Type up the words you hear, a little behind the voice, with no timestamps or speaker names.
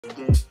Hello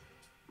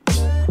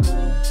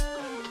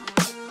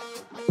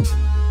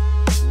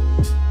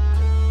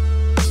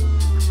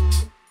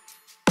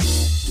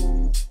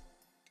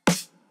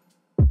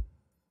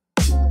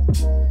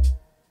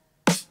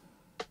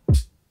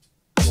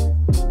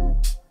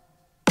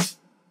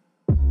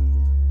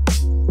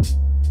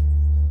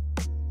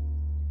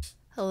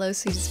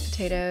sweetest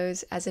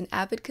potatoes. As an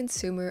avid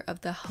consumer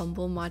of the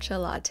humble matcha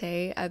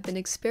latte, I've been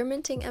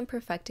experimenting and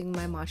perfecting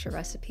my matcha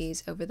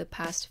recipes over the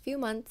past few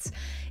months,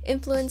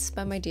 influenced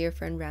by my dear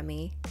friend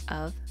Remy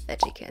of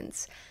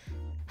Veggiekins.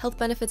 Health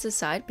benefits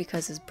aside,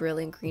 because this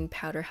brilliant green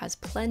powder has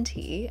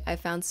plenty, I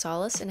found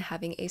solace in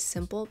having a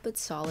simple but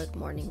solid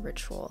morning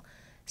ritual.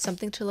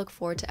 Something to look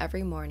forward to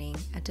every morning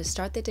and to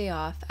start the day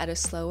off at a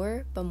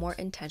slower but more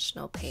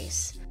intentional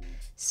pace.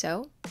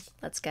 So,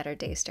 let's get our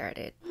day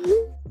started.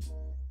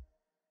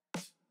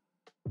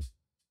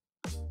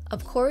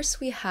 Of course,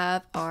 we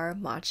have our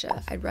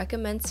matcha. I'd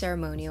recommend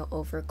ceremonial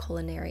over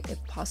culinary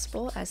if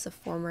possible, as the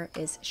former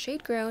is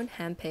shade-grown,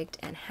 hand-picked,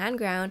 and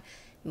hand-ground,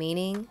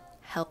 meaning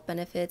health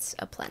benefits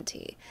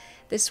aplenty.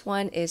 This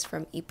one is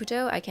from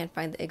Ippudo. I can't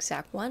find the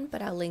exact one,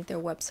 but I'll link their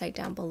website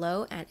down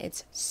below, and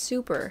it's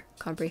super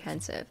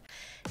comprehensive.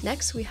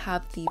 Next, we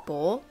have the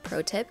bowl.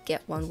 Pro tip,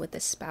 get one with a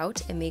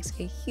spout. It makes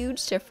a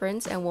huge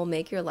difference and will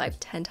make your life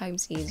 10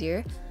 times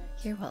easier.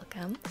 You're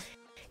welcome.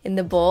 In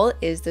the bowl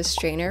is the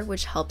strainer,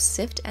 which helps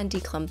sift and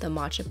declump the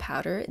matcha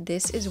powder.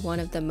 This is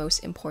one of the most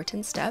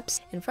important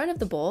steps. In front of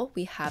the bowl,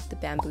 we have the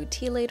bamboo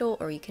tea ladle,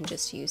 or you can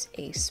just use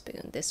a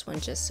spoon. This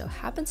one just so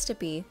happens to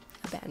be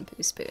a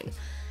bamboo spoon.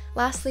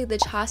 Lastly, the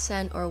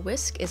chasen or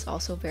whisk is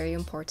also very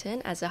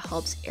important, as it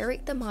helps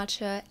aerate the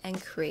matcha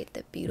and create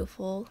the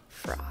beautiful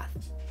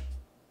froth.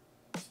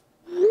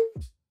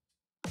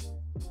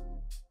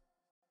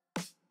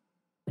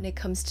 When it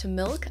comes to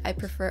milk, I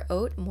prefer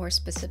oat, more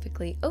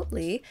specifically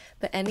Oatly,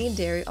 but any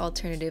dairy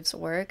alternatives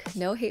work.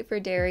 No hate for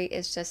dairy,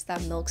 it's just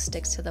that milk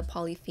sticks to the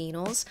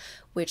polyphenols,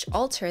 which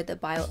alter the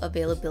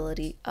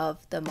bioavailability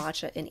of the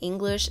matcha. In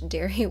English,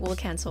 dairy will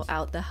cancel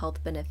out the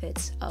health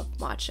benefits of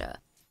matcha.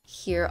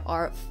 Here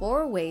are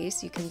 4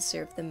 ways you can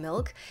serve the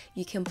milk.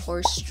 You can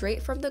pour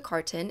straight from the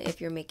carton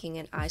if you're making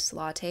an iced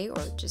latte,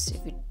 or just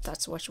if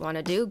that's what you want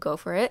to do, go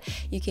for it.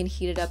 You can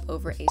heat it up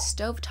over a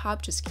stove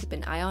top, just keep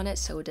an eye on it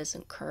so it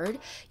doesn't curd.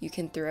 You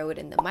can throw it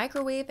in the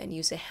microwave and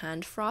use a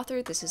hand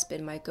frother. This has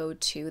been my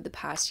go-to the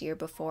past year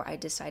before I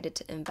decided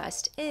to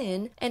invest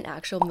in an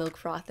actual milk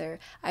frother.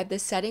 I have the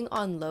setting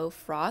on low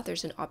froth.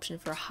 There's an option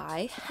for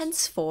high,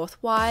 henceforth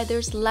why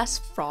there's less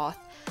froth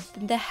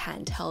than the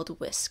handheld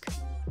whisk.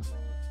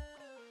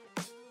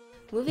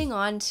 Moving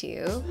on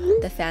to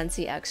the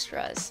fancy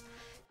extras.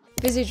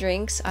 Fizzy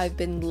drinks, I've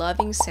been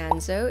loving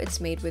Sanzo.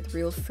 It's made with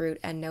real fruit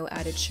and no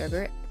added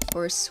sugar.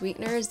 For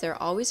sweeteners, they're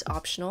always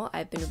optional.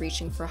 I've been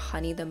reaching for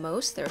honey the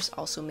most. There's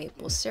also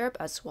maple syrup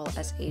as well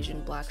as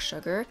Asian black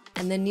sugar.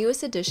 And the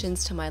newest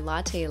additions to my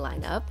latte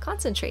lineup,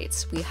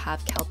 concentrates. We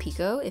have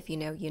Calpico, if you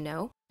know, you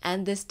know.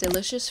 And this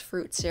delicious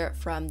fruit syrup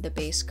from the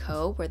Base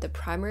Co, where the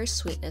primary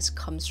sweetness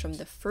comes from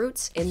the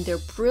fruits in their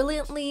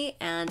brilliantly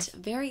and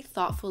very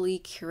thoughtfully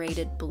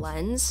curated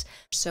blends.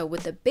 So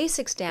with the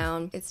basics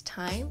down, it's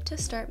time to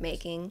start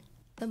making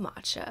the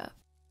matcha.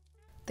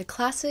 The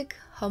classic,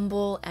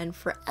 humble, and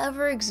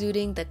forever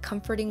exuding the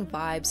comforting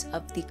vibes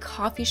of the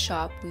coffee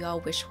shop we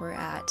all wish we're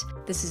at.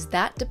 This is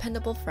that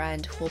dependable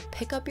friend who will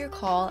pick up your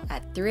call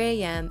at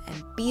 3 a.m.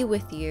 and be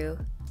with you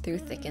through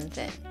thick and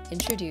thin.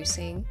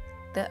 Introducing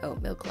the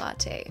oat milk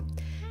latte.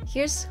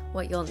 Here's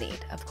what you'll need.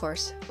 Of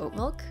course, oat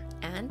milk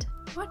and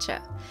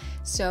matcha.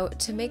 So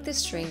to make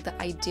this drink, the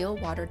ideal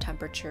water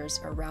temperatures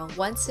are around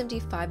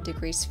 175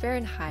 degrees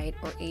Fahrenheit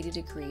or 80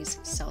 degrees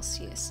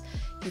Celsius.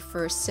 You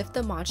first sift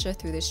the matcha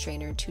through the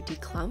strainer to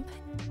declump,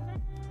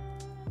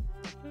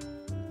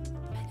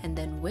 and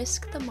then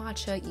whisk the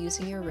matcha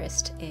using your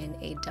wrist in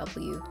a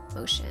W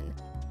motion.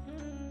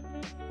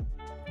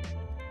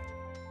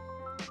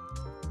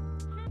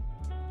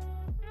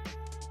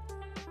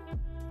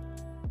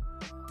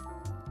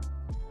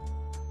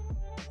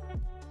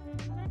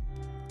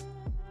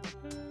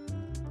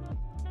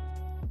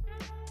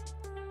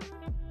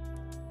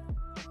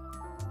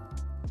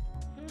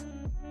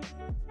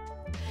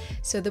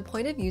 So the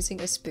point of using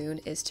a spoon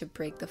is to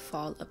break the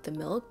fall of the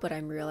milk, but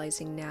I'm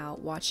realizing now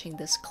watching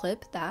this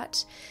clip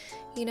that,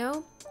 you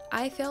know,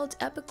 I failed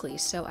epically,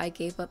 so I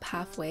gave up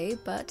halfway,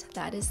 but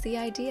that is the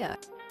idea.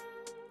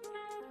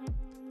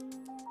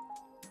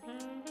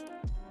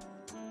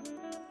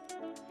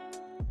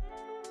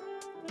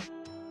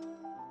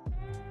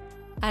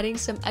 Adding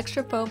some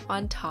extra foam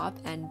on top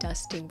and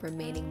dusting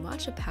remaining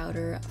matcha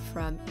powder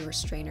from your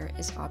strainer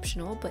is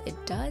optional, but it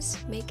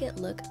does make it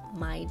look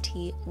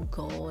mighty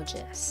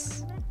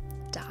gorgeous,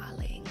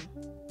 darling.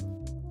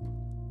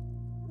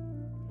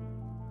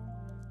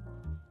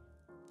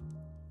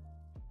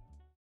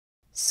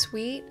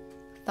 Sweet,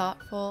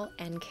 thoughtful,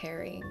 and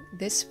caring,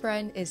 this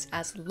friend is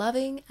as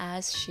loving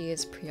as she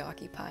is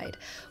preoccupied.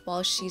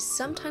 While she's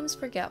sometimes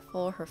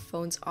forgetful, her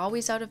phone's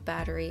always out of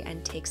battery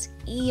and takes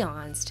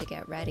eons to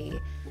get ready.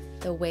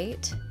 The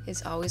wait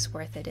is always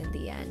worth it in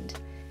the end.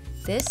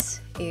 This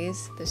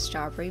is the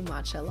strawberry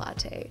matcha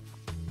latte.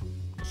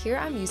 Here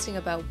I'm using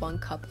about 1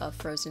 cup of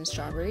frozen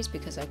strawberries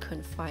because I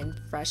couldn't find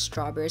fresh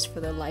strawberries for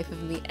the life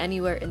of me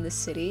anywhere in the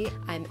city.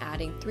 I'm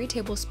adding 3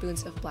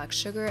 tablespoons of black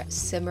sugar,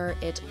 simmer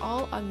it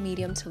all on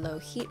medium to low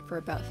heat for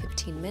about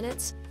 15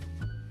 minutes.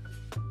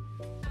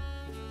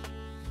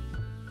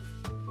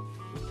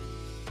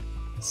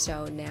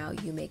 So now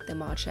you make the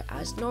matcha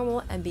as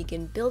normal and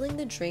begin building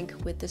the drink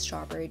with the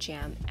strawberry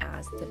jam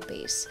as the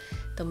base.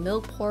 The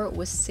milk pour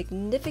was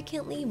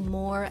significantly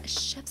more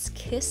chef's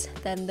kiss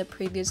than the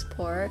previous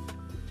pour.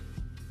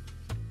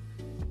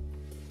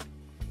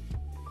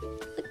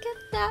 Look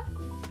at that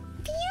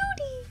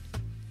beauty!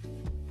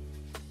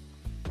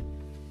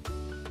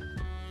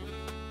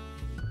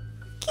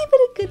 Give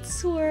it a good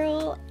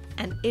swirl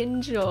and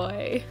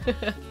enjoy!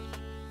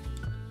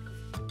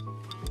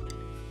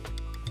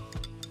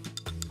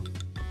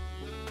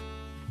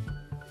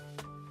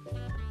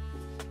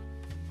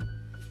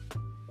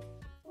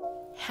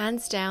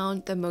 Hands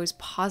down, the most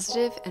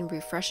positive and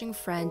refreshing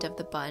friend of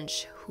the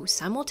bunch who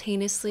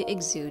simultaneously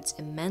exudes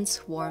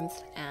immense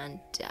warmth and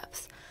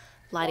depth,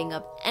 lighting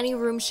up any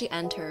room she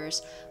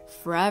enters,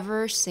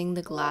 forever seeing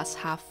the glass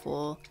half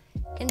full,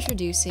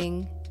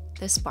 introducing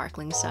the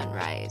sparkling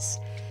sunrise.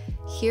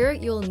 Here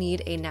you'll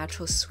need a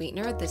natural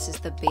sweetener. This is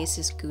the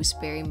basis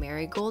gooseberry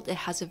marigold. It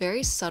has a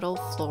very subtle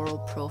floral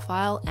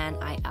profile and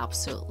I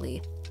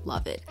absolutely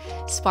love it.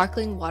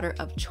 Sparkling water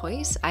of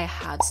choice, I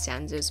have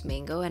Sanzo's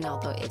mango, and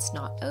although it's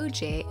not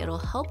OJ, it'll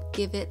help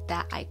give it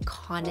that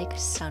iconic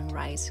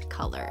sunrise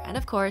color. And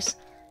of course,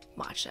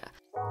 matcha.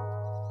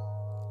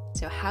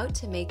 So how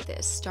to make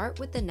this? Start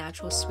with the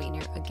natural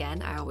sweetener.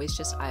 Again, I always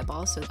just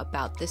eyeball, so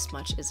about this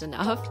much is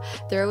enough.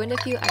 Throw in a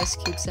few ice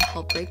cubes to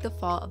help break the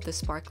fall of the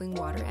sparkling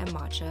water and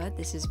matcha.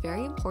 This is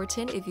very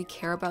important if you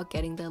care about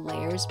getting the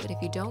layers, but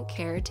if you don't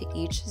care, to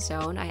each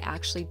zone, I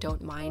actually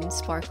don't mind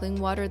sparkling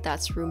water.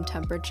 That's room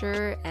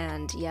temperature,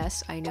 and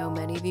yes, I know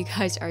many of you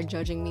guys are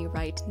judging me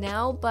right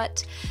now,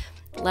 but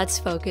let's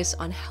focus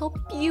on how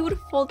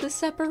beautiful the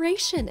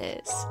separation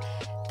is.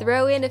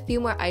 Throw in a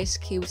few more ice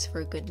cubes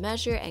for good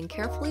measure and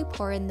carefully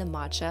pour in the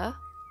matcha,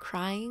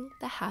 crying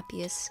the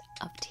happiest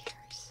of tears.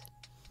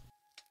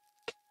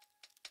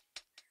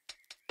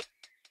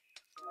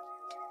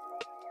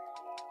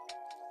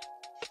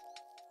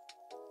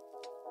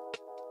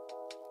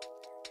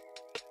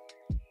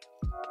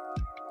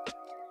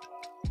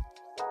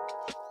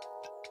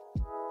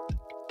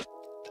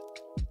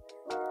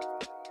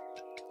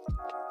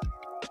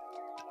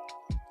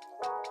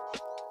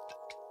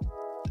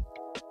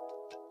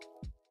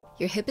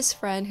 Your hippest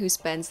friend who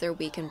spends their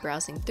weekend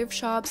browsing thrift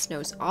shops,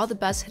 knows all the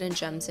best hidden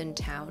gems in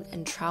town,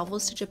 and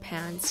travels to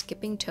Japan,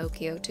 skipping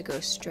Tokyo to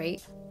go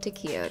straight to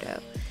Kyoto.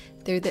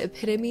 They're the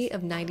epitome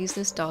of 90s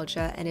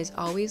nostalgia and is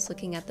always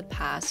looking at the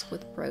past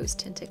with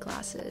rose-tinted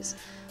glasses.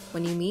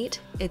 When you meet,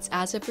 it's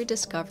as if you're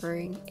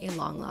discovering a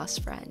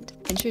long-lost friend.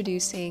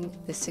 Introducing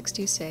the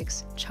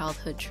 626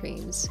 Childhood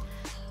Dreams.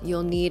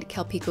 You'll need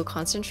Calpico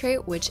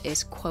concentrate, which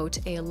is,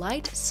 quote, a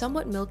light,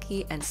 somewhat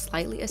milky, and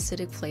slightly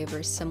acidic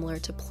flavor similar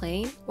to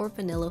plain or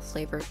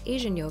vanilla-flavored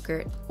Asian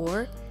yogurt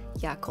or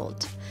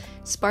Yakult.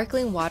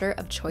 Sparkling water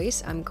of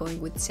choice, I'm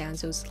going with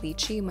Sanzo's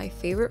Lychee, my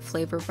favorite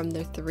flavor from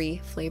their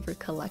 3-flavor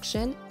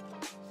collection.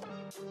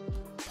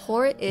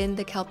 Pour in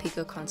the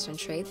Calpico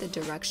concentrate. The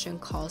direction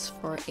calls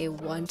for a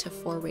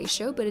 1:4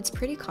 ratio, but it's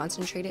pretty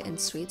concentrated and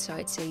sweet, so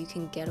I'd say you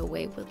can get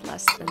away with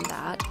less than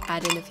that.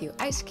 Add in a few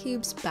ice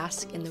cubes,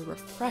 bask in the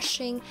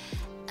refreshing,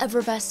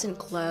 effervescent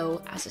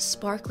glow as the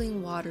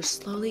sparkling water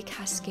slowly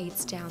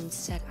cascades down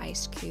said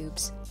ice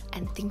cubes,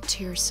 and think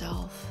to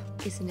yourself,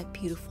 isn't it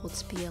beautiful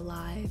to be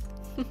alive?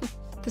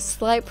 The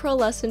slight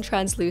pearlescent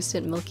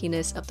translucent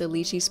milkiness of the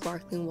lychee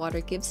sparkling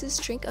water gives this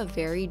drink a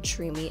very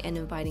dreamy and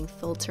inviting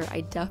filter.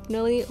 I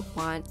definitely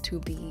want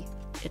to be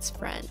its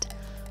friend.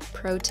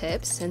 Pro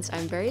tip, since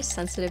I'm very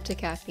sensitive to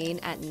caffeine,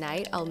 at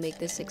night I'll make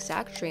this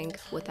exact drink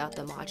without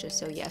the matcha.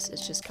 So yes,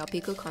 it's just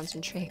Calpico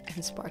concentrate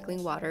and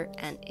sparkling water,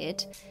 and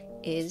it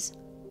is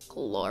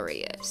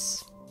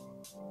glorious.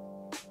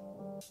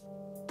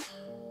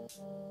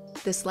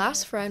 This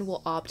last friend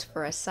will opt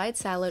for a side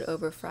salad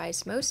over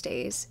fries most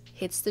days,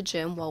 hits the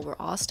gym while we're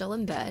all still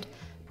in bed,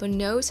 but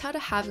knows how to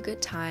have a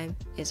good time,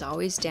 is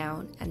always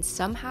down, and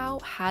somehow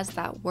has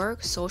that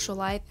work, social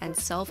life, and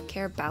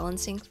self-care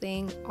balancing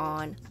thing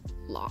on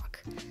lock.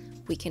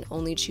 We can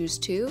only choose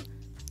 2,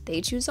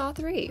 they choose all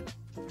 3.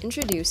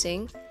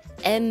 Introducing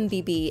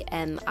MBBMIH.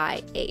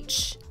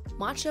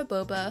 Matcha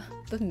boba,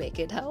 but make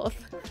it health.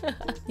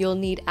 You'll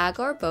need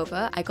agar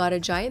boba. I got a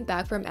giant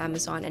bag from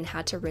Amazon and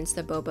had to rinse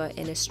the boba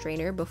in a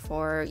strainer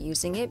before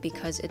using it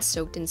because it's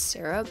soaked in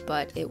syrup,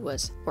 but it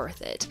was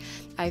worth it.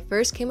 I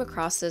first came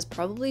across this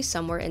probably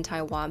somewhere in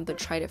Taiwan, but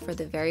tried it for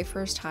the very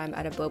first time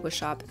at a boba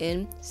shop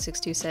in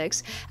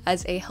 626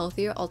 as a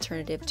healthier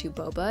alternative to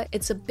boba.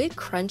 It's a bit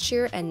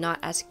crunchier and not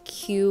as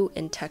cute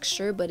in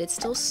texture, but it's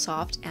still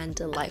soft and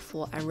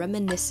delightful and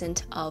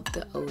reminiscent of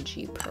the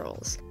OG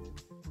pearls.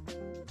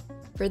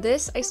 For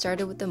this, I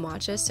started with the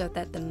matcha so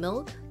that the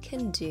milk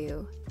can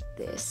do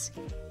this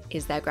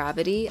Is that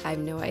gravity? I have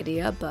no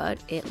idea, but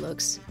it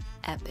looks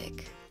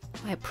epic.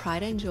 My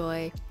pride and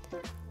joy,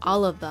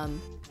 all of them,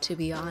 to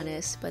be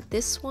honest, but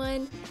this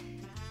one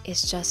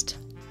is just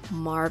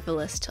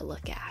marvelous to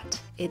look at.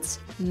 It's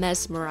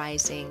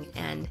mesmerizing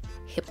and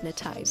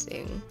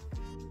hypnotizing.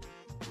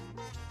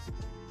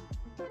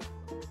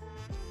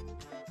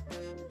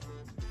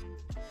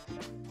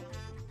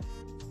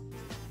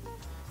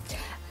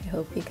 I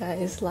hope you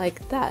guys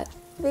liked that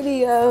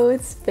video.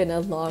 It's been a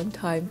long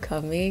time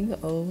coming.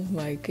 Oh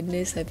my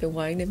goodness, I've been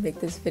wanting to make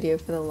this video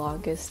for the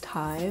longest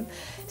time.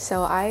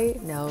 So I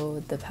know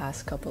the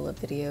past couple of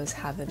videos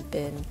haven't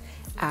been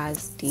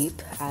as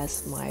deep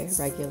as my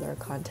regular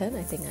content.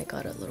 I think I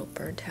got a little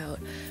burnt out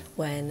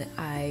when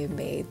I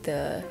made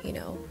the,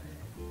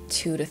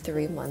 2 to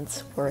 3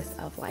 months worth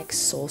of like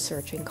soul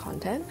searching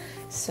content.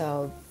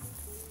 So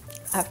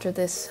after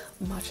this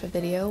matcha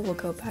video, we'll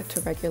go back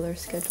to regular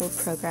scheduled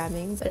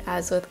programming. But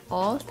as with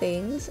all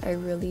things, I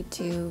really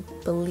do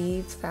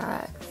believe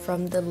that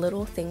from the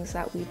little things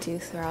that we do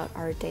throughout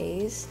our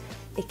days,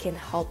 it can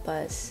help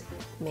us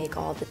make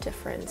all the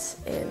difference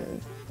in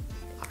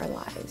our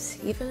lives,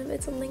 even if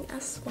it's something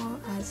as small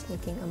as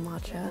making a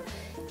matcha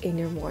in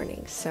your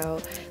morning.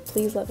 So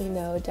please let me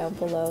know down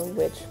below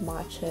which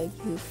matcha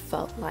you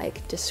felt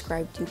like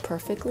described you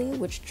perfectly,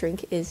 which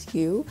drink is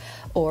you,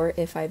 or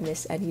if I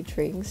miss any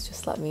drinks,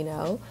 just let me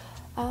know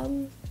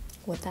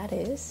what that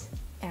is,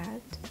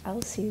 and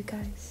I'll see you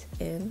guys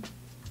in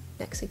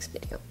next week's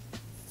video.